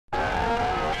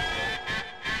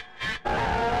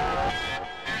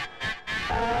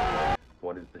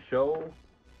is the show?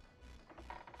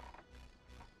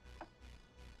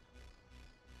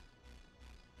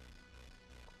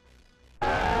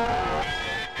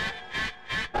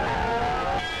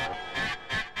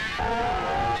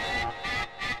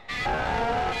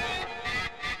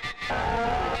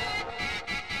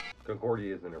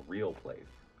 Concordia isn't a real place.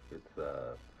 It's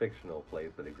a fictional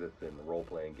place that exists in the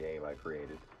role-playing game I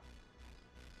created.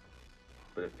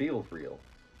 But it feels real.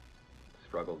 The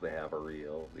struggles they have are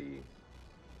real. The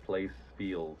place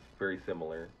feels very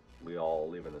similar. We all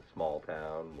live in a small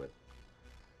town with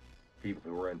people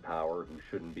who are in power who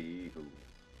shouldn't be,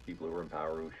 people who are in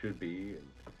power who should be,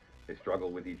 and they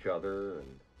struggle with each other, and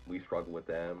we struggle with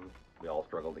them. We all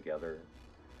struggle together.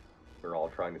 We're all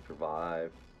trying to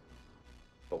survive,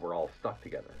 but we're all stuck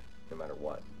together, no matter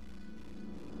what.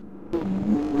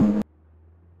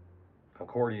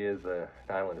 Concordia is an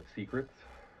island of secrets.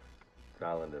 It's an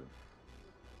island of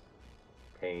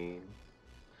pain,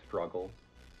 struggle,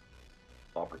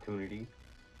 opportunity.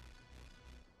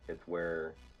 It's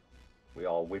where we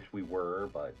all wish we were,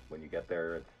 but when you get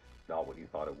there, it's not what you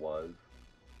thought it was.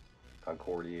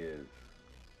 Concordia is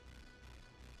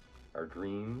our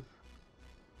dreams.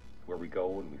 It's where we go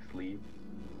when we sleep.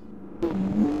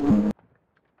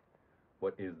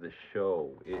 What is the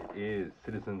show? It is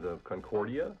Citizens of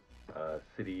Concordia, a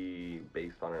city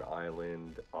based on an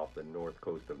island off the north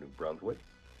coast of New Brunswick.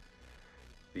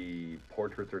 The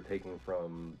portraits are taken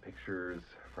from pictures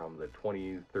from the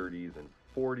 20s, 30s, and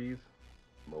 40s,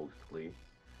 mostly.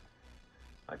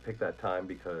 I picked that time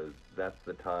because that's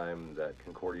the time that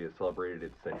Concordia celebrated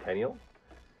its centennial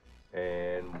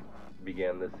and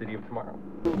began the City of Tomorrow.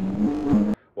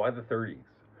 Why the 30s?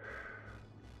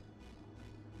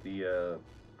 The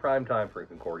prime time for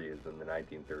Concordia is in the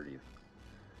 1930s.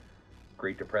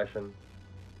 Great Depression,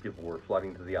 people were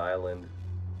flooding to the island,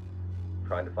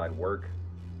 trying to find work.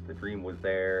 The dream was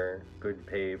there, good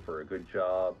pay for a good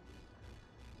job.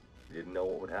 You didn't know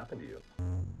what would happen to you.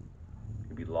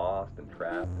 You'd be lost and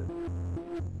trapped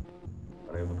and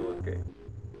unable to escape.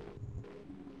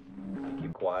 You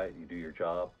keep quiet, you do your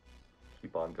job,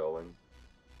 keep on going,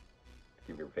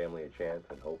 give your family a chance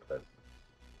and hope that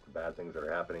the bad things that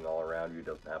are happening all around you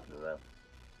doesn't happen to them.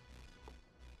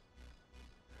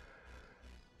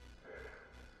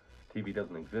 TV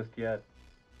doesn't exist yet.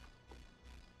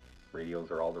 Radios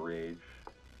are all the rage.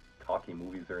 Talkie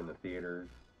movies are in the theaters.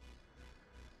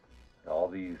 All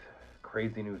these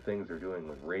crazy new things they're doing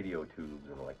with radio tubes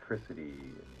and electricity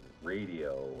and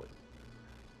radio. And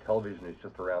television is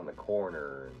just around the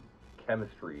corner, and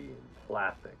chemistry and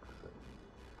plastics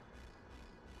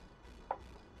and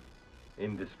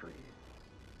industry.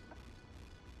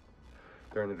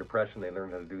 During the Depression, they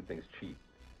learned how to do things cheap.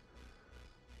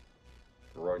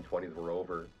 The Roaring '20s were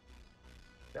over.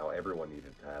 Now everyone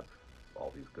needed to have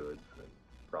all these goods and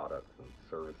products and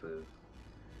services.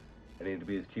 It needed to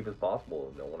be as cheap as possible,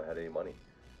 and no one had any money.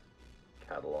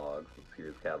 Catalogs, and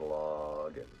Sears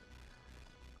catalog, and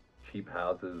cheap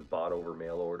houses bought over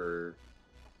mail order,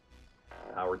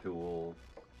 power tools,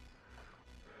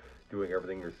 doing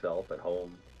everything yourself at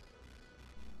home.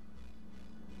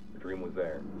 The dream was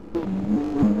there.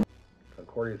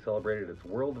 Concordia celebrated its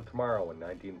World of Tomorrow in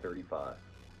 1935.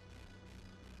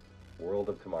 World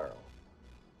of Tomorrow.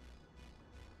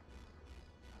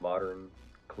 Modern,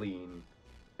 clean,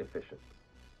 efficient.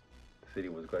 The city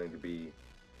was going to be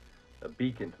a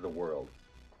beacon to the world.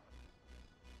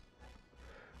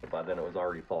 But by then it was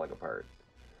already falling apart.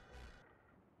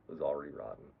 It was already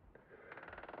rotten.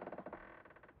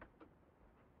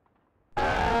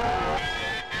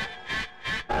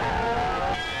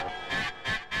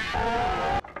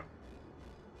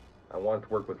 I wanted to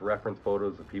work with reference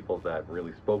photos of people that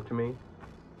really spoke to me,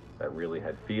 that really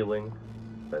had feeling,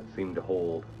 that seemed to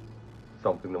hold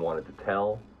something they wanted to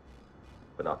tell,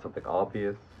 but not something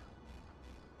obvious,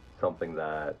 something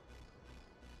that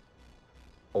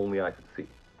only I could see.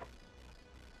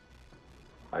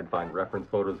 I'd find reference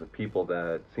photos of people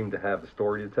that seemed to have a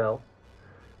story to tell,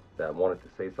 that wanted to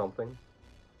say something,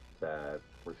 that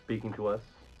were speaking to us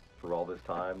through all this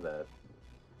time, that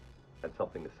had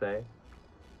something to say.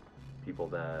 People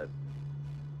that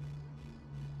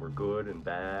were good and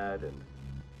bad and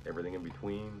everything in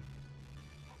between.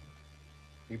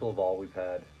 People have always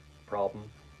had problems.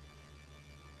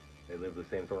 They live the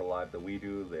same sort of life that we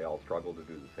do. They all struggle to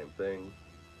do the same things.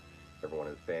 Everyone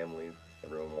has families.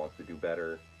 Everyone wants to do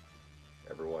better.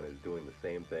 Everyone is doing the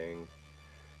same thing,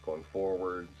 going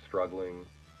forward, struggling,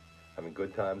 having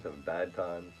good times, having bad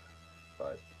times.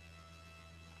 But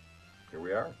here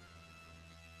we are.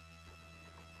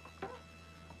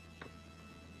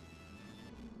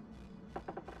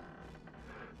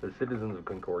 The citizens of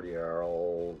Concordia are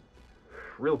all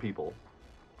real people,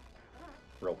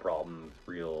 real problems,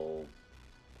 real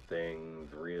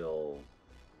things, real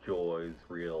joys,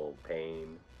 real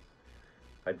pain.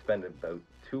 I'd spend about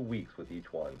 2 weeks with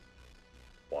each one,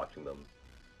 watching them,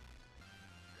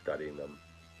 studying them,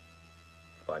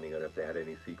 finding out if they had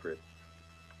any secrets.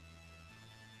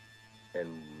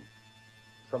 And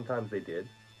sometimes they did.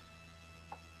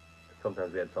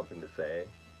 Sometimes they had something to say.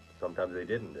 Sometimes they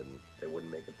didn't, and they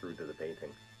wouldn't make it through to the painting.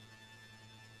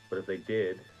 But if they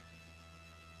did,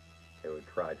 they would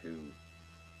try to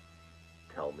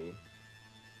tell me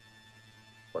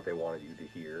what they wanted you to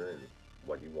hear and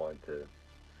what you wanted to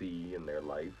see in their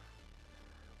life,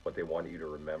 what they wanted you to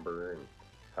remember and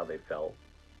how they felt.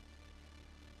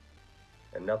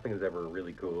 And nothing is ever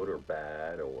really good or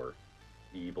bad or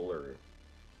evil or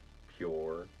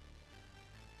pure.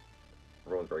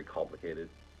 Everyone's very complicated.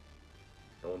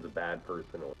 No one's a bad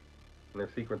person. And their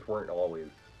secrets weren't always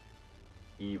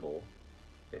evil,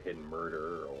 a hidden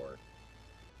murder or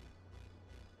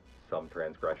some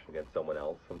transgression against someone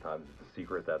else. Sometimes it's a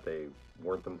secret that they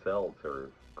weren't themselves or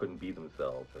couldn't be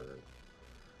themselves or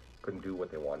couldn't do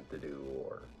what they wanted to do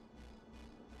or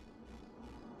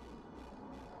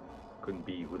couldn't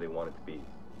be who they wanted to be.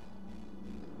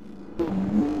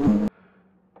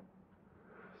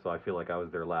 So I feel like I was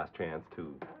their last chance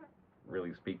to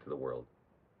really speak to the world.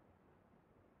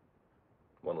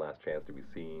 One last chance to be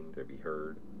seen, to be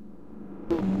heard.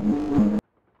 I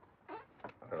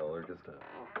don't know, they're just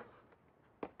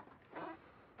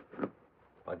a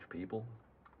bunch of people.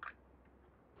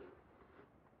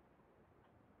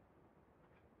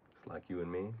 Just like you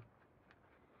and me.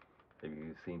 Maybe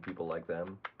you've seen people like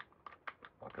them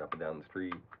walking up and down the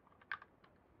street.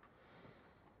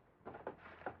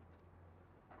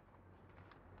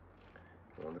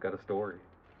 Everyone's got a story.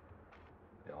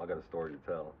 They all got a story to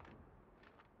tell.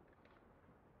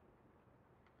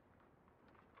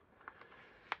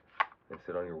 They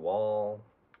sit on your wall,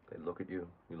 they look at you,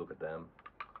 you look at them.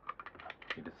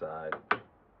 You decide,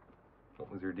 what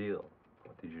was your deal?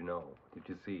 What did you know? What did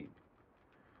you see?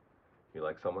 You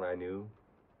like someone I knew?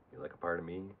 You like a part of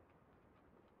me?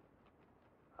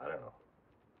 I don't know.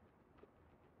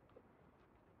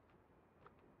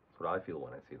 That's what I feel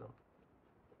when I see them.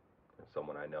 They're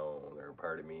someone I know, they're a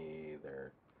part of me,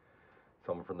 they're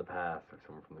someone from the past, they're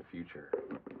someone from the future.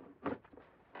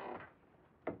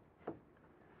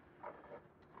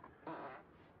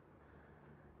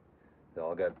 They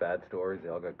all got bad stories, they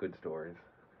all got good stories.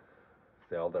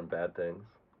 They all done bad things.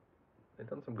 They've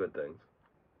done some good things.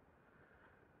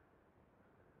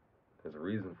 There's a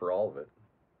reason for all of it.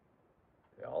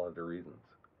 They all have their reasons.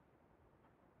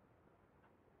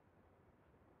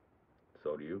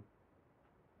 So do you.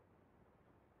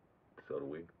 So do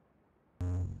we.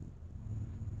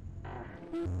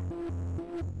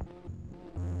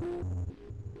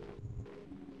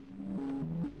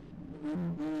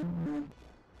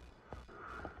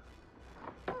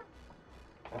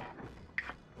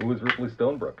 Who was Ripley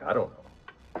Stonebrook? I don't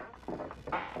know.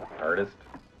 Artist,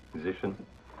 musician,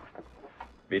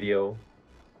 video,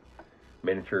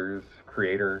 miniatures,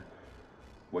 creator,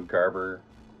 woodcarver,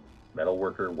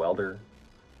 metalworker, welder.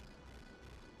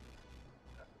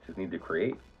 Just need to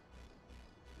create.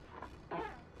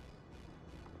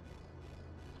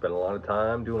 Spend a lot of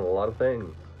time doing a lot of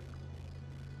things.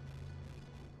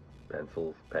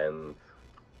 Pencils, pens,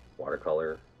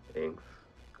 watercolor, inks,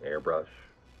 airbrush,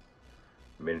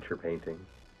 miniature painting,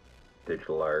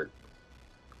 digital art,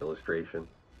 illustration,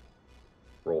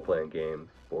 role-playing games,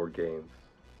 board games,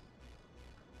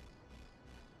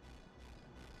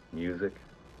 music,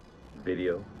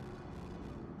 video.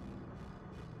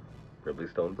 Ripley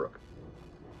Stonebrook.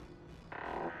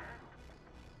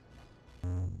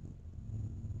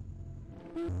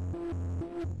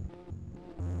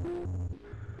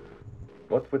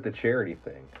 What's with the charity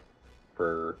thing?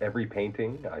 For every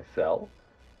painting I sell,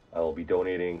 I will be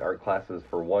donating art classes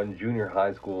for one junior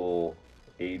high school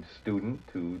age student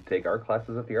to take art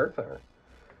classes at the Art Center.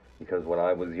 Because when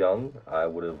I was young, I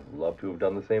would have loved to have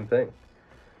done the same thing.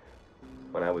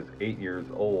 When I was 8 years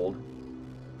old,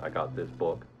 I got this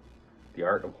book, The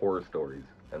Art of Horror Stories,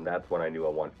 and that's when I knew I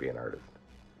wanted to be an artist.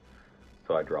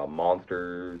 So I draw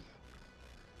monsters,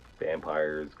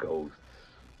 vampires, ghosts,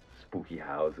 spooky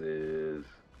houses,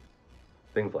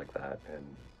 things like that. And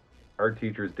art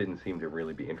teachers didn't seem to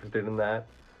really be interested in that,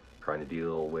 trying to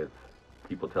deal with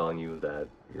people telling you that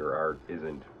your art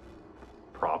isn't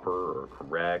proper or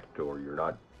correct, or you're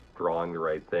not drawing the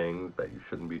right things, that you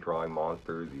shouldn't be drawing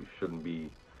monsters, you shouldn't be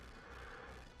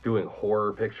doing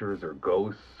horror pictures or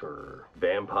ghosts or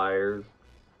vampires.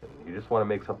 And you just want to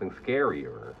make something scary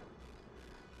or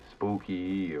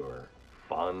spooky or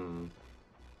fun.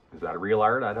 Is that real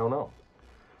art? I don't know.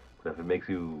 But if it makes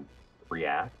you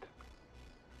react,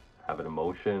 have an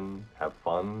emotion, have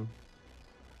fun,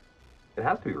 it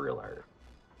has to be real art.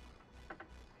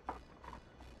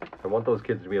 I want those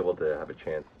kids to be able to have a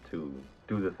chance to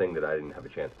do the thing that I didn't have a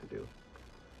chance to do.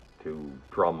 To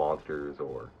draw monsters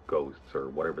or ghosts or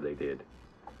whatever they did.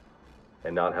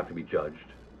 And not have to be judged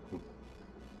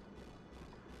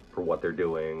for what they're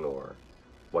doing or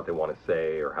what they want to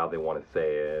say or how they want to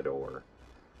say it or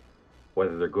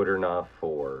whether they're good enough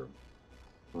or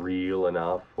real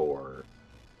enough or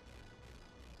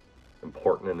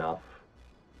important enough.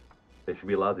 They should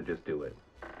be allowed to just do it.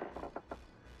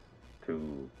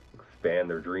 To expand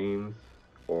their dreams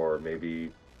or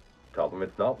maybe tell them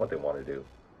it's not what they want to do.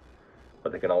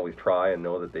 But they can always try and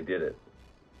know that they did it.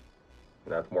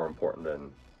 And that's more important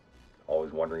than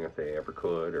always wondering if they ever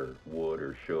could or would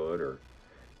or should or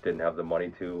didn't have the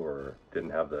money to or didn't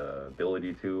have the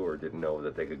ability to or didn't know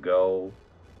that they could go.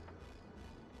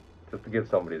 Just to give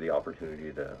somebody the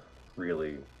opportunity to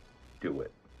really do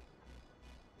it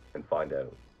and find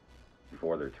out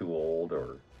before they're too old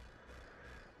or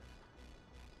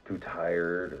too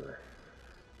tired or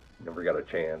never got a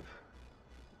chance.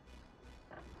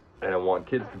 And I want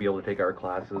kids to be able to take art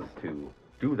classes to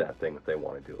do that thing if they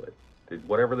want to do it.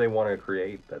 Whatever they want to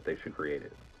create, that they should create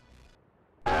it.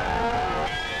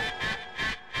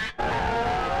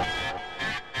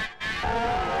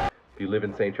 If you live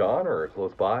in St. John or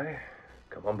close by,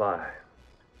 come on by.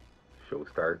 Show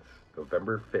starts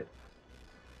November 5th.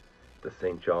 The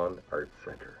St. John Arts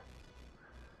Center.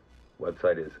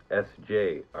 Website is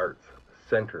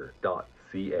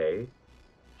sjartscenter.ca.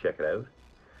 Check it out.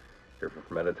 If you're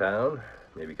from out of town,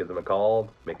 maybe give them a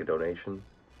call, make a donation.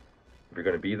 If you're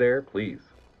going to be there, please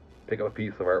pick up a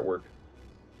piece of artwork,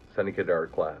 send a kid to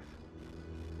art class.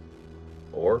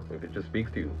 Or if it just speaks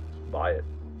to you, buy it.